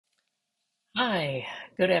Hi,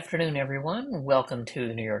 good afternoon, everyone. Welcome to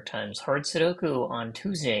the New York Times Hard Sudoku on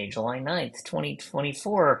Tuesday, July 9th,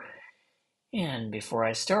 2024. And before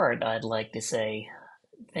I start, I'd like to say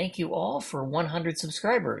thank you all for 100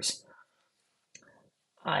 subscribers.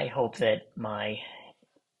 I hope that my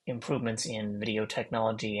improvements in video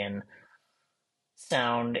technology and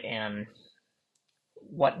sound and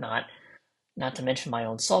whatnot, not to mention my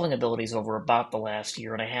own solving abilities over about the last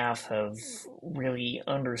year and a half, have really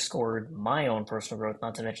underscored my own personal growth,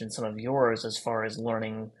 not to mention some of yours as far as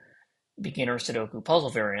learning beginner Sudoku puzzle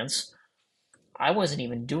variants. I wasn't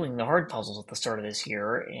even doing the hard puzzles at the start of this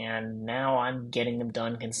year, and now I'm getting them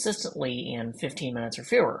done consistently in 15 minutes or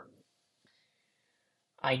fewer.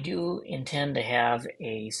 I do intend to have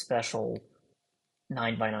a special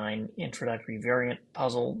 9x9 introductory variant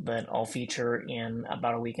puzzle that I'll feature in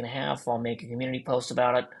about a week and a half. I'll make a community post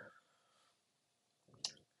about it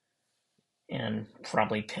and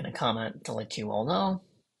probably pin a comment to let you all know.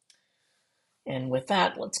 And with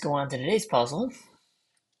that, let's go on to today's puzzle.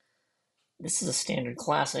 This is a standard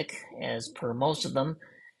classic, as per most of them,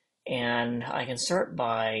 and I can start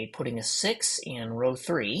by putting a 6 in row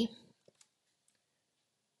 3,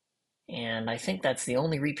 and I think that's the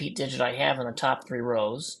only repeat digit I have in the top 3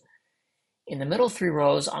 rows. In the middle 3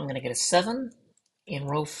 rows, I'm going to get a 7 in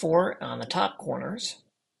row 4 on the top corners.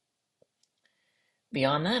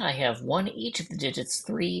 Beyond that, I have 1 each of the digits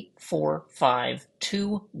 3, 4, 5,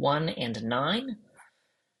 2, 1, and 9.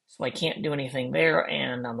 So I can't do anything there,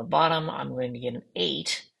 and on the bottom, I'm going to get an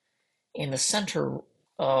 8 in the center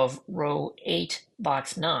of row 8,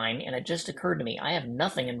 box 9, and it just occurred to me, I have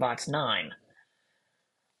nothing in box 9.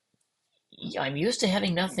 I'm used to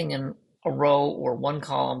having nothing in a row or one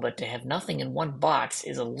column, but to have nothing in one box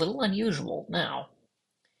is a little unusual now.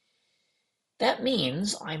 That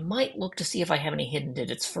means I might look to see if I have any hidden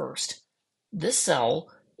digits first. This cell,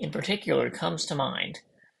 in particular, comes to mind.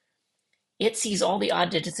 It sees all the odd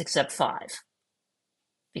digits except 5,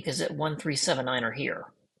 because 1, 3, 7, 9 are here.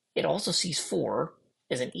 It also sees 4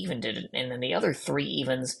 as an even digit, and then the other 3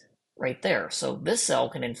 evens right there. So this cell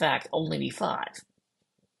can, in fact, only be 5.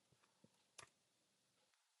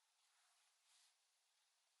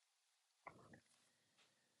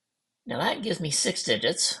 Now that gives me 6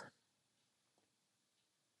 digits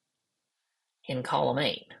in column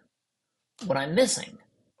 8. What I'm missing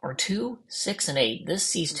are 2, 6, and 8. This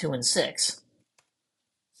sees 2 and 6.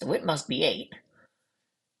 So it must be 8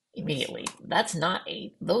 immediately. That's not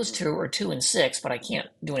 8. Those two are 2 and 6, but I can't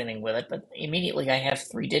do anything with it. But immediately I have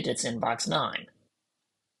 3 digits in box 9.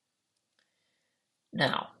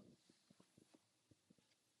 Now,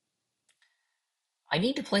 I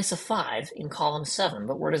need to place a 5 in column 7,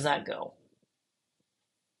 but where does that go?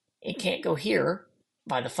 It can't go here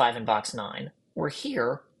by the 5 in box 9, or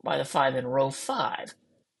here by the 5 in row 5.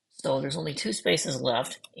 So there's only 2 spaces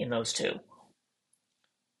left in those two.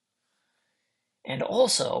 And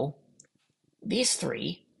also, these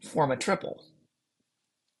 3 form a triple,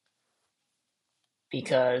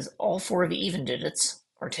 because all 4 of the even digits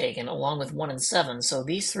are taken along with 1 and 7, so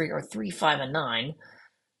these 3 are 3, 5, and 9.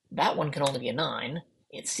 That one can only be a 9.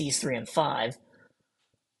 It sees 3 and 5.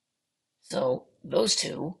 So those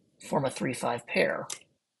two form a 3-5 pair.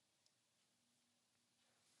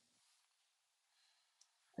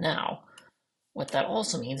 Now, what that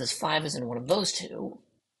also means is 5 is in one of those two,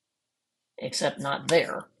 except not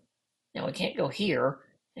there. Now it can't go here,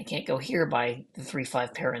 it can't go here by the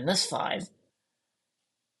 3-5 pair in this 5.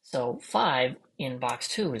 So 5 in box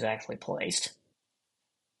 2 is actually placed.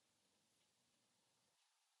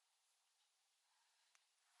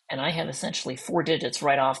 And I have essentially 4 digits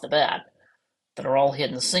right off the bat that are all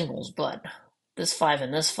hidden singles, but this 5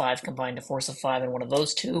 and this 5 combine to force a 5 in one of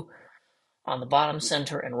those two on the bottom,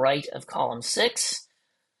 center, and right of column 6.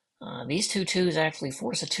 These two 2s actually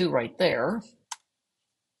force a 2 right there,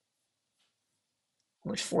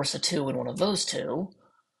 which force a 2 in one of those two.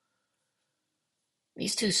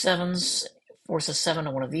 These two 7s force a 7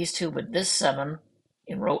 in one of these two, but this 7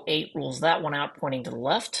 in row 8 rules that one out, pointing to the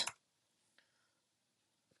left.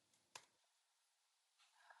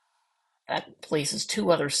 That places 2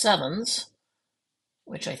 other 7s,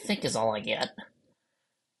 which I think is all I get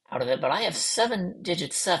out of it, but I have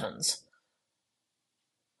 7-digit 7s.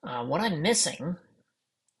 What I'm missing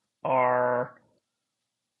are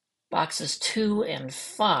boxes 2 and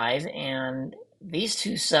 5, and these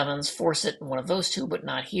two 7s force it in one of those two, but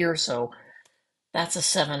not here, so that's a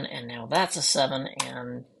 7, and now that's a 7,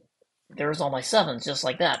 and there's all my 7s, just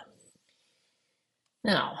like that.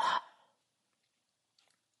 Now,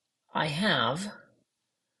 I have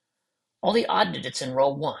all the odd digits in row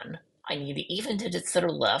 1. I need the even digits that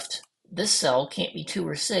are left, This cell can't be 2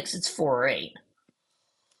 or 6, it's 4 or 8.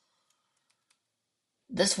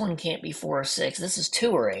 This one can't be 4 or 6, this is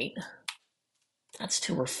 2 or 8. That's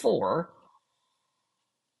 2 or 4.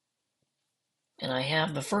 And I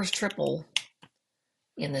have the first triple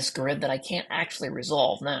in this grid that I can't actually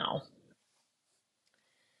resolve now.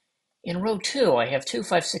 In row 2, I have 2,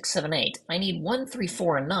 5, 6, 7, 8. I need 1, 3,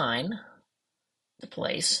 4, and 9 to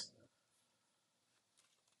place.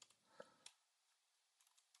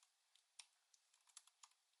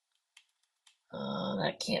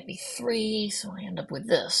 That can't be 3, so I end up with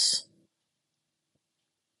this.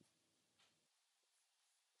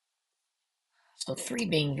 So 3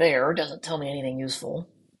 being there doesn't tell me anything useful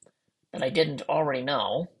that I didn't already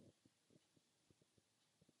know.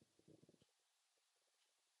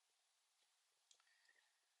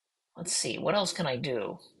 Let's see, what else can I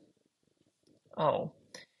do? Oh,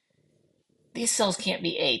 these cells can't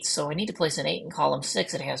be 8, so I need to place an 8 in column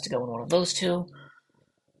 6. It has to go in one of those two.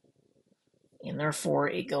 And therefore,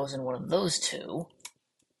 it goes in one of those two.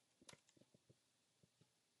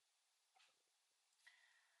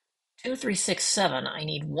 2, 3, 6, 7. I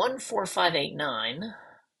need 1, 4, 5, 8, 9 to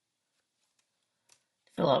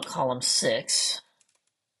fill out column 6.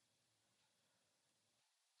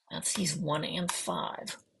 That sees 1 and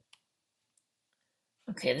 5.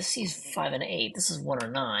 Okay, this sees 5 and 8. This is 1 or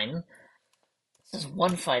 9. This is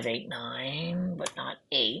 1, 5, 8, 9, but not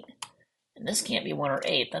 8. And this can't be 1 or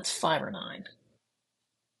 8. That's 5 or 9.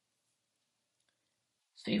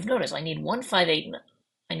 So you've noticed I need 1, 5, 8,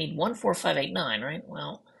 I need 1, 4, 5, 8, 9, right?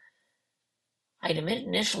 Well, I'd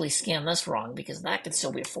initially scanned this wrong because that could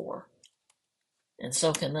still be a 4. And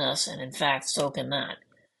so can this, and in fact, so can that.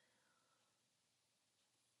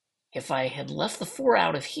 If I had left the 4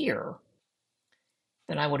 out of here,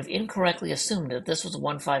 then I would have incorrectly assumed that this was a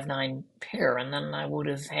 159 pair, and then I would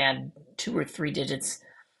have had 2 or 3 digits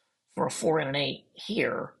for a 4 and an 8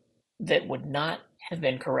 here that would not have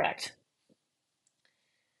been correct.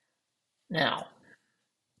 Now,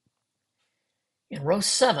 in row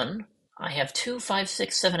 7, I have 2, 5,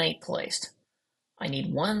 6, 7, 8 placed. I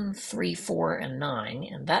need 1, 3, 4, and 9,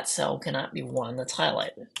 and that cell cannot be 1 that's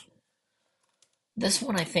highlighted. This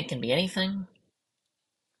one I think can be anything.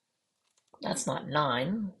 That's not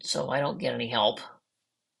 9, so I don't get any help.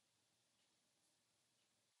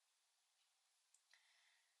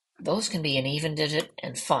 Those can be an even digit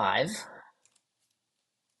and 5.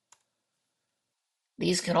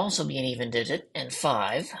 These can also be an even digit and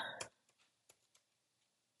 5.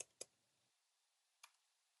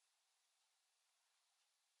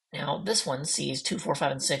 Now, this one sees 2, 4,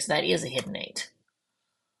 5, and 6. That is a hidden 8.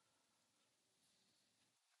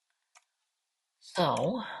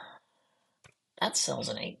 So, that cell's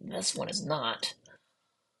an 8. This one is not.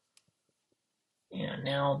 And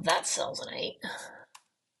now that cell's an 8.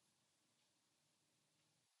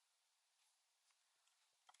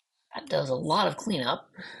 That does a lot of cleanup.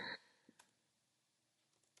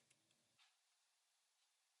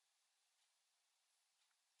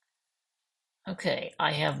 Okay,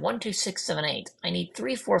 I have 1, 2, 6, 7, 8. I need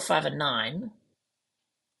 3, 4, 5, and 9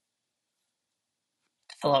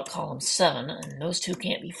 to fill out column 7, and those two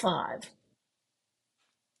can't be 5.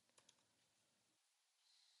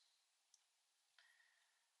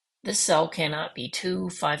 This cell cannot be 2,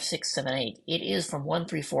 5, 6, 7, 8. It is from 1,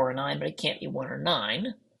 3, 4, or 9, but it can't be 1 or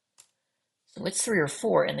 9. So it's 3 or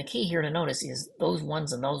 4, and the key here to notice is those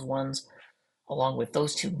ones and those ones, along with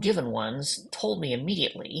those two given ones, told me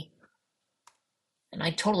immediately. And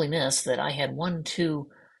I totally missed that I had 1, 2,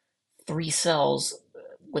 3 cells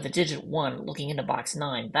with a digit 1 looking into box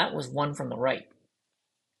 9. That was 1 from the right.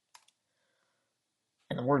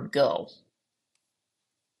 And the word go,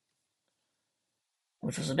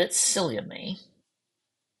 which was a bit silly of me.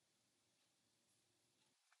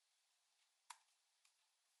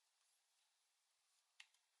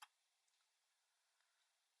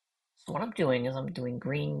 So what I'm doing is I'm doing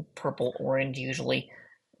green, purple, orange usually,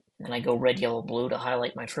 and then I go red, yellow, blue to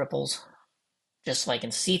highlight my triples, just so I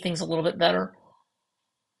can see things a little bit better.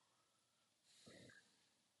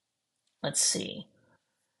 Let's see.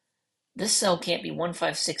 This cell can't be 1,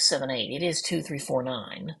 5, 6, 7, 8. It is 2, 3, 4,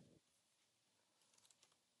 9.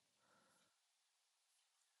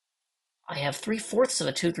 I have 3/4 of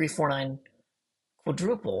a 2, 3, 4, 9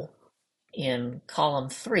 quadruple in column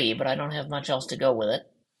 3, but I don't have much else to go with it.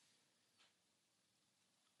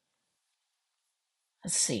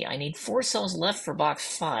 Let's see, I need 4 cells left for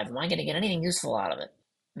box 5. Am I going to get anything useful out of it?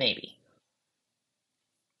 Maybe.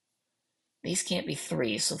 These can't be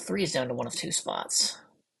 3, so 3 is down to one of 2 spots.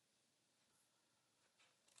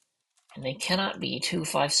 And they cannot be 2,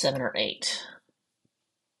 5, 7, or 8.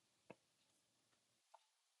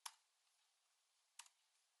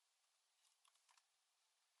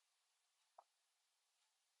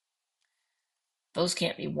 Those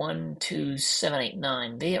can't be 1, 2, 7, 8,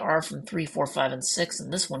 9. They are from 3, 4, 5, and 6,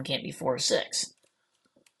 and this one can't be 4 or 6.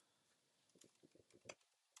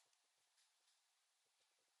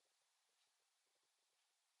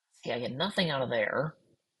 See, I get nothing out of there.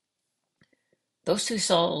 Those two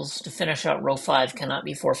cells to finish out row 5 cannot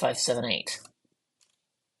be 4, 5, 7, 8.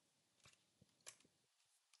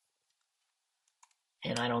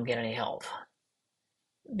 And I don't get any help.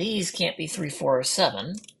 These can't be 3, 4, or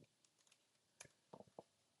 7.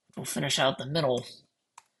 We'll finish out the middle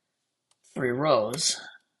 3 rows.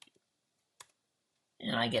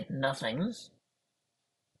 And I get nothing.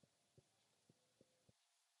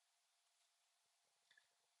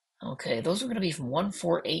 Okay, those are going to be from 1,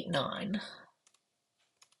 4, 8, 9.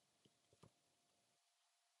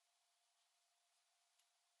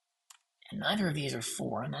 And neither of these are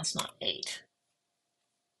 4, and that's not 8.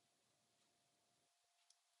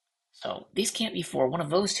 So these can't be 4. One of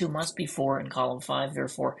those two must be 4 in column 5,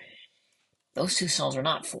 therefore those two cells are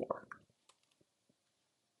not 4.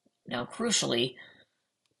 Now, crucially,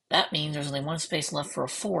 that means there's only one space left for a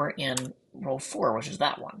 4 in row 4, which is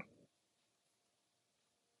that one.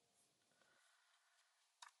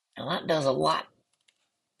 Now that does a lot,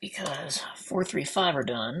 because 4, 3, 5 are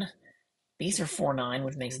done. These are 4, 9,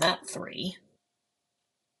 which makes that 3.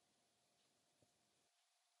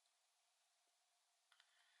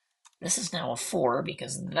 This is now a 4,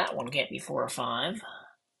 because that one can't be 4 or 5.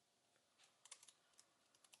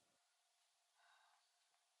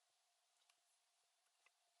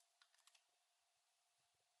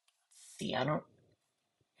 See, I don't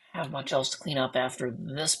have much else to clean up after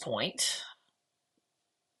this point.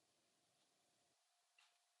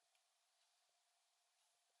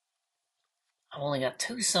 I've only got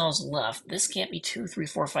 2 cells left. This can't be 2, 3,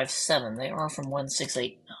 4, 5, 7. They are from 1, 6,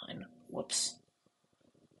 8, 9. Whoops.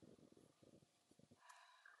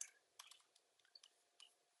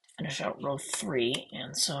 Finish out row 3,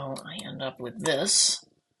 and so I end up with this,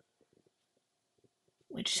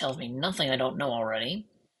 which tells me nothing I don't know already.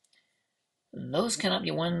 Those cannot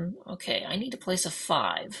be 1. Okay, I need to place a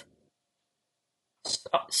 5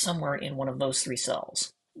 somewhere in one of those 3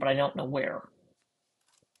 cells, but I don't know where.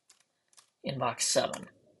 In box 7.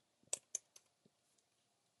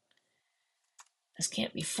 This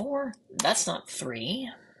can't be 4. That's not 3.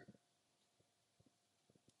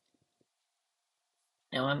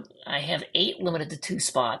 Now I have 8 limited to 2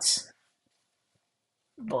 spots,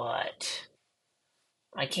 but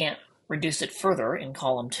I can't reduce it further in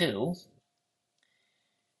column 2.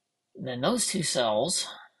 Then those 2 cells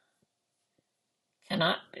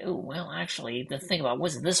cannot. Oh, well, actually, the thing about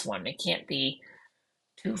what's this one? It can't be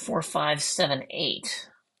 2, 4, 5, 7, 8.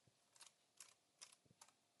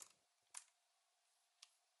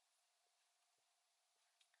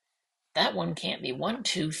 That one can't be 1,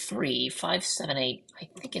 2, 3, 5, 7, 8. I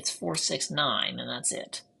think it's 4, 6, 9, and that's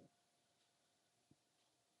it.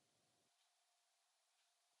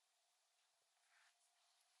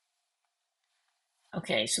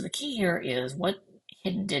 Okay, so the key here is what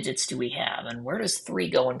hidden digits do we have, and where does 3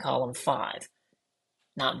 go in column 5?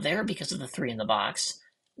 Not there because of the 3 in the box,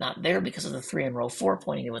 not there because of the 3 in row 4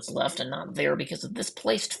 pointing to its left, and not there because of this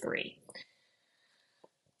placed 3.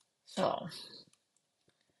 So,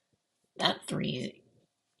 that 3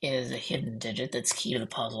 is a hidden digit that's key to the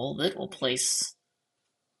puzzle that will place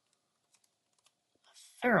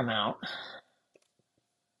a fair amount.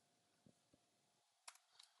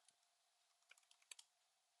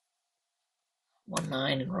 1,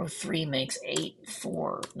 9 in row 3 makes 8,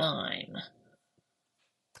 4, 9.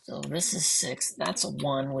 So this is 6. That's a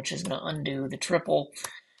 1, which is going to undo the triple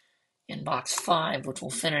in box 5, which will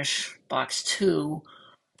finish box 2,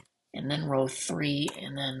 and then row 3,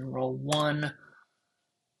 and then row 1,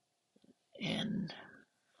 and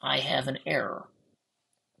I have an error.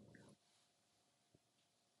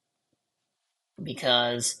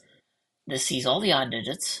 Because this sees all the odd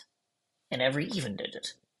digits and every even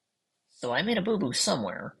digit. So I made a boo-boo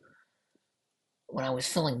somewhere when I was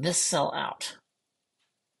filling this cell out.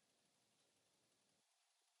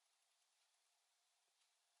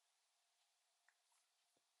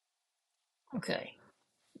 Okay,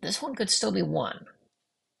 this one could still be 1.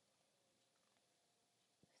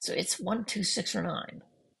 So it's 1, 2, 6, or 9.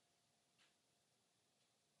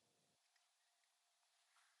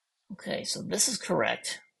 Okay, so this is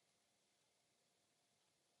correct.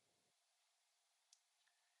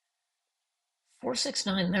 4, 6,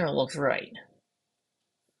 9 there looks right.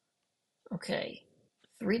 Okay,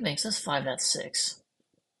 3 makes us 5, that's 6.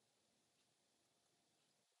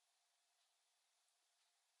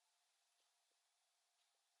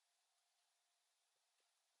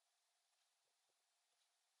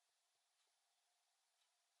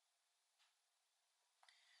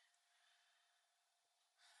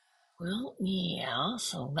 Well, yeah,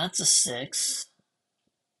 so that's a 6.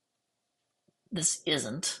 This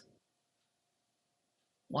isn't.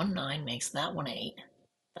 1, 9 makes that one 8.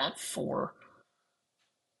 That 4.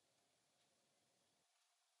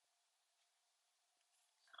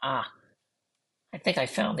 Ah, I think I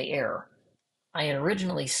found the error. I had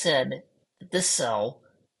originally said that this cell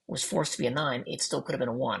was forced to be a 9. It still could have been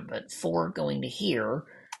a 1, but 4 going to here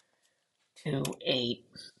to 8.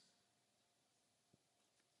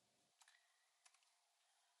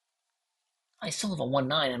 I still have a 1,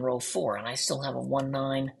 9 in row 4, and I still have a 1,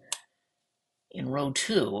 9 in row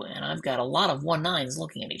 2, and I've got a lot of 1, 9s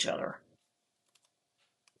looking at each other.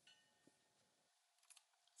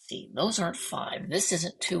 See, those aren't 5. This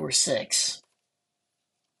isn't 2 or 6.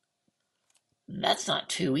 That's not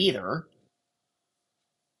 2 either.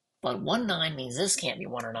 But 1, 9 means this can't be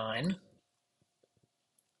 1 or 9.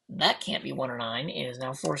 That can't be 1 or 9. It is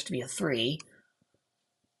now forced to be a 3.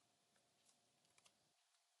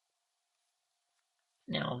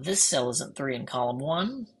 Now, this cell isn't 3 in column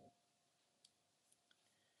 1.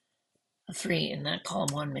 A 3 in that column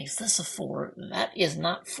 1 makes this a 4. That is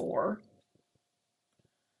not 4.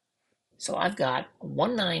 So I've got a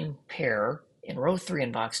 1, 9 pair in row 3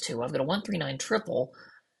 in box 2. I've got a 1, 3, 9 triple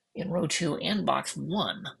in row 2 and box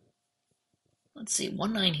 1. Let's see,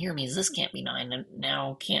 1, 9 here means this can't be 9, and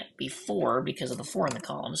now can't be 4 because of the 4 in the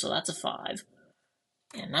column, so that's a 5.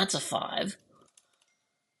 And that's a 5.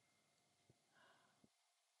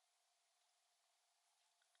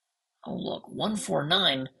 Oh, look, 1, 4,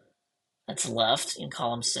 9 that's left in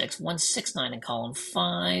column 6, 1, 6, 9 in column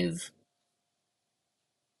 5.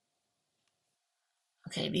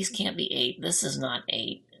 Okay, these can't be 8. This is not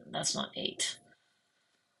 8. That's not 8.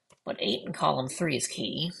 But 8 in column 3 is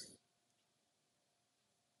key.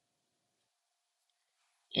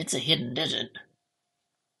 It's a hidden digit.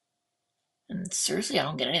 And seriously, I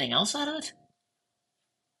don't get anything else out of it?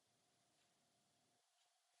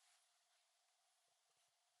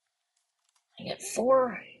 I get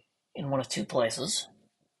 4 in one of two places.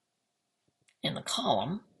 In the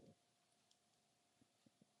column.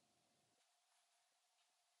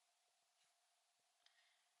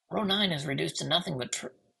 Row 9 is reduced to nothing but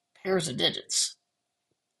pairs of digits.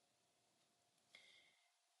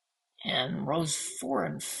 And rows 4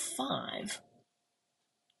 and 5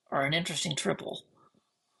 are an interesting triple.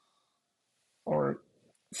 Or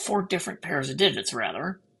 4 different pairs of digits,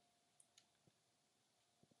 rather.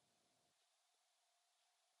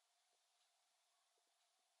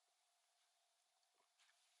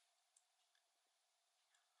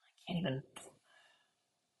 Can't even.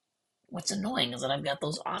 What's annoying is that I've got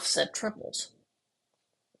those offset triples.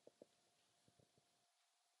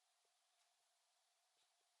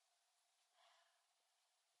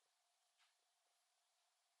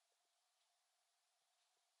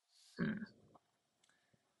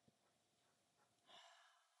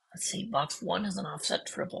 Let's see, box 1 has an offset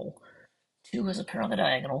triple. 2 has a pair on the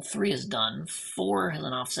diagonal. 3 is done. 4 has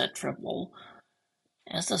an offset triple.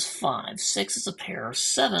 As does 5. 6 is a pair.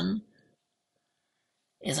 7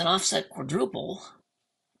 is an offset quadruple.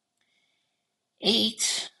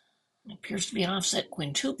 8 appears to be an offset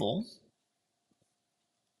quintuple.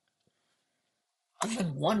 Other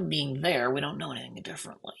than 1 being there, we don't know anything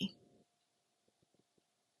differently.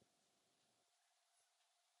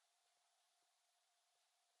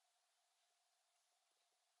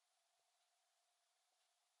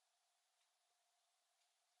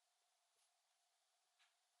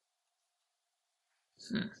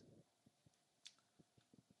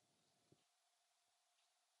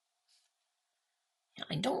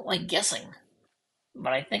 I don't like guessing,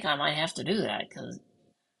 but I think I might have to do that, because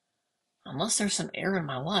unless there's some error in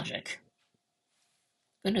my logic.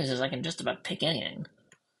 Good news is I can just about pick anything.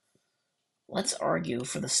 Let's argue,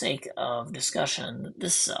 for the sake of discussion, that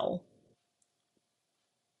this cell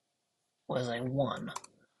was a 1.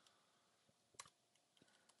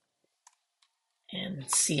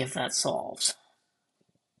 And see if that solves.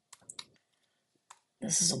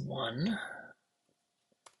 This is a 1.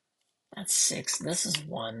 That's 6. This is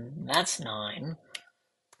 1. That's 9.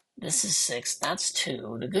 This is 6. That's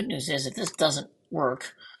 2. The good news is if this doesn't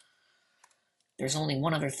work, there's only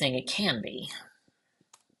one other thing it can be.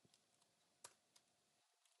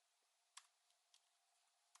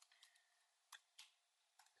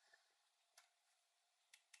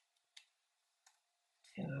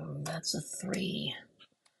 That's a 3.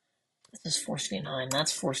 This is forced to be a 9.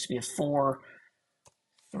 That's forced to be a 4,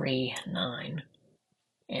 3, 9.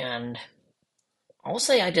 And I'll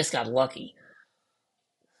say I just got lucky.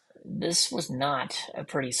 This was not a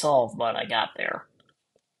pretty solve, but I got there.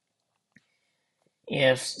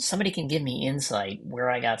 If somebody can give me insight where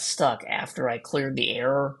I got stuck after I cleared the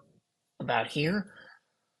error about here,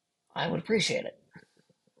 I would appreciate it.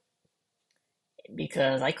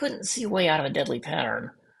 Because I couldn't see a way out of a deadly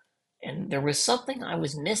pattern, and there was something I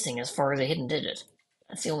was missing as far as a hidden digit.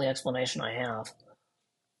 That's the only explanation I have.